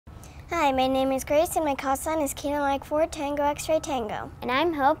Hi, my name is Grace and my call sign is Kilo Mike 4 Tango X-Ray Tango. And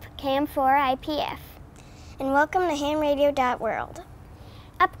I'm Hope, KM4 IPF. And welcome to HamRadio.World.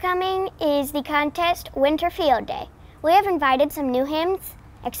 Upcoming is the contest Winter Field Day. We have invited some new hams,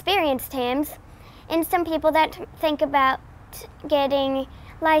 experienced hams, and some people that think about getting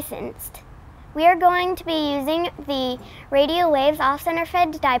licensed. We are going to be using the radio waves off-center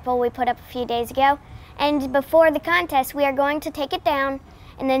fed dipole we put up a few days ago, and before the contest we are going to take it down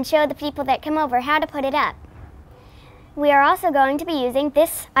and then show the people that come over how to put it up. We are also going to be using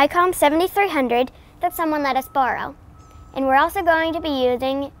this Icom IC-7300 that someone let us borrow. And we're also going to be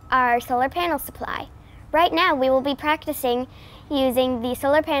using our solar panel supply. Right now we will be practicing using the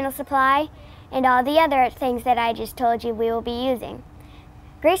solar panel supply and all the other things that I just told you we will be using.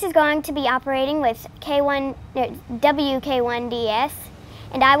 Grace is going to be operating with WK1DS,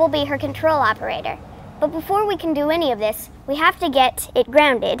 and I will be her control operator. But before we can do any of this, we have to get it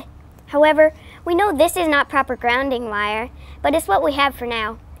grounded. However, we know this is not proper grounding wire, but it's what we have for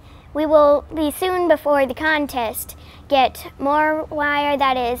now. We will be soon before the contest get more wire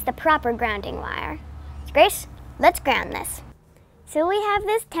that is the proper grounding wire. So Grace, let's ground this. So we have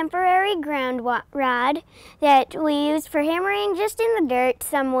this temporary ground rod that we use for hammering just in the dirt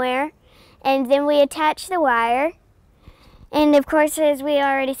somewhere, and then we attach the wire. And of course, as we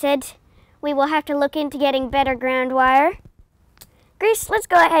already said, we will have to look into getting better ground wire. Grace, let's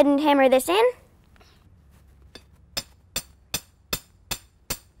go ahead and hammer this in.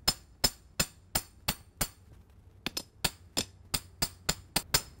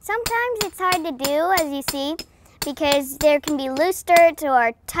 Sometimes it's hard to do, as you see, because there can be loose dirt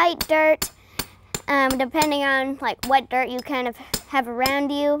or tight dirt, depending on what dirt you kind of have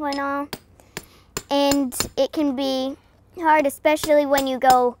around you and all. And it can be hard, especially when you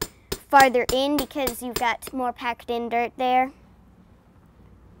go farther in, because you've got more packed in dirt there.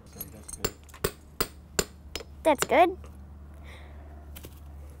 That's good.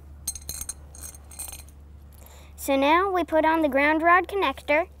 So now we put on the ground rod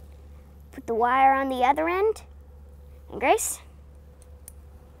connector, put the wire on the other end, and Grace,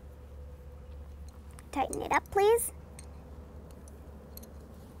 tighten it up, please.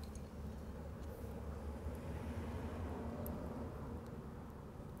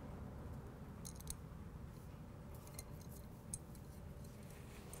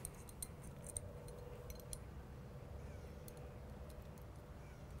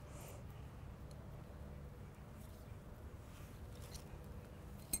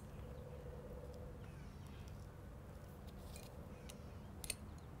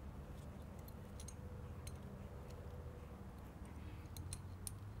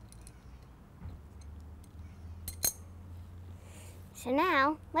 So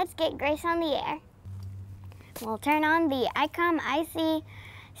now, let's get Grace on the air. We'll turn on the Icom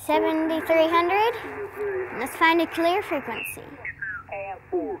IC-7300, and let's find a clear frequency.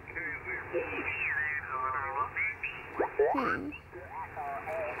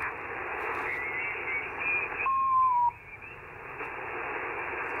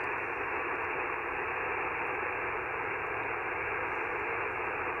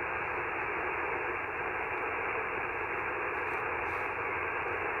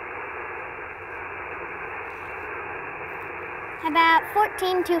 About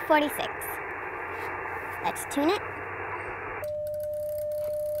 14,246. Let's tune it.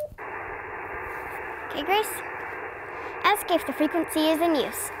 Okay, Grace. Ask if the frequency is in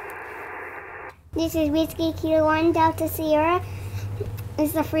use. This is Whiskey Kilo 1 Delta Sierra.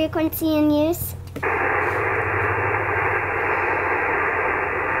 Is the frequency in use?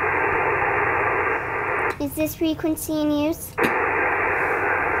 Is this frequency in use?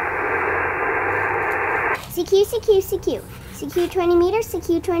 CQ, CQ, CQ. CQ 20 meters,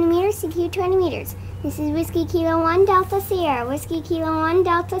 CQ 20 meters, CQ 20 meters. This is Whiskey Kilo 1 Delta Sierra. Whiskey Kilo 1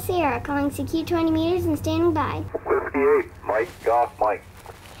 Delta Sierra. Calling CQ 20 meters and standing by. Whiskey 8, Mike, Golf, Mike.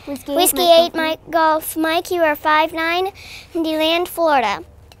 Whiskey 8, Mike, Golf, Mike. You are 59, DeLand, Florida.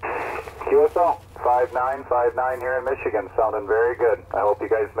 QSL, 5959 here in Michigan. Sounding very good. I hope you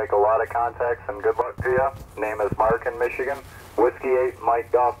guys make a lot of contacts and good luck to you. Name is Mark in Michigan. Whiskey 8,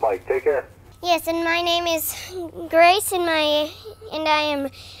 Mike, Golf, Mike. Take care. Yes, and my name is Grace, and I am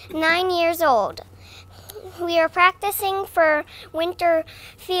 9 years old. We are practicing for Winter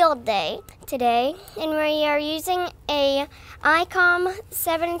Field Day today, and we are using a Icom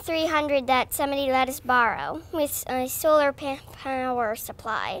IC-7300 that somebody let us borrow with a solar power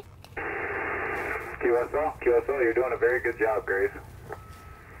supply. QSL, you're doing a very good job, Grace.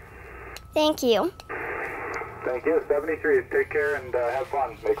 Thank you. Thank you. 73, take care and have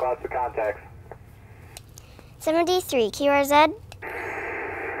fun. Make lots of contacts. 73, QRZ.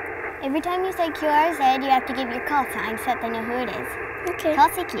 Every time you say QRZ, you have to give your call sign so that they know who it is. Okay. Call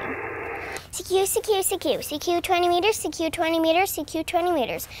CQ. CQ, CQ, CQ. CQ 20 meters, CQ 20 meters, CQ 20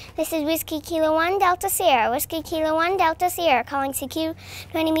 meters. This is Whiskey Kilo 1 Delta Sierra. Whiskey Kilo 1 Delta Sierra. Calling CQ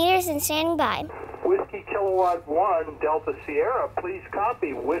 20 meters and standing by. Whiskey Kilowatt 1 Delta Sierra, please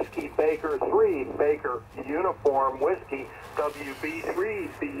copy Whiskey Baker 3 Baker Uniform Whiskey WB3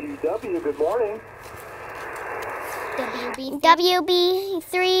 BUW. Good morning.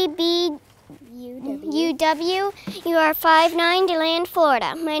 WB3B UW, you are 5'9", DeLand,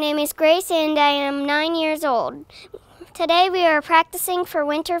 Florida. My name is Grace and I am 9 years old. Today we are practicing for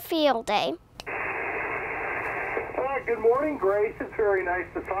winter field day. Good morning, Grace. It's very nice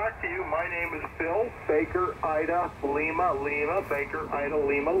to talk to you. My name is Phil, Baker, Ida, Lima, Lima, Baker, Ida,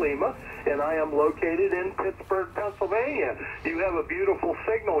 Lima, Lima, and I am located in Pittsburgh, Pennsylvania. You have a beautiful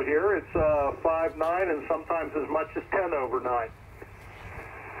signal here. It's 5'9" and sometimes as much as 10 over 9.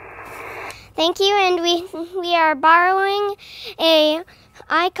 Thank you, and we are borrowing a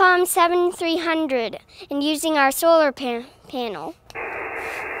Icom 7300 and using our solar panel.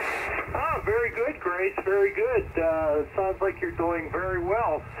 Very good, Grace. Very good. Sounds like you're doing very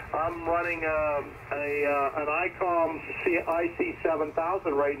well. I'm running an Icom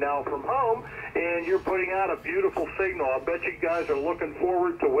IC-7300 right now from home, and you're putting out a beautiful signal. I bet you guys are looking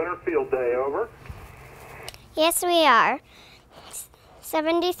forward to Winter Field Day. Over. Yes, we are.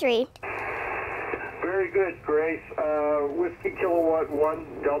 73. Very good, Grace. Whiskey Kilowatt 1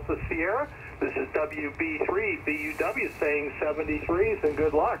 Delta Sierra. This is WB3 BUW saying 73s, and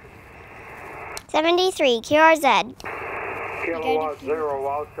good luck. 73, QRZ. Kilowatt 0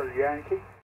 Oscar Yankee.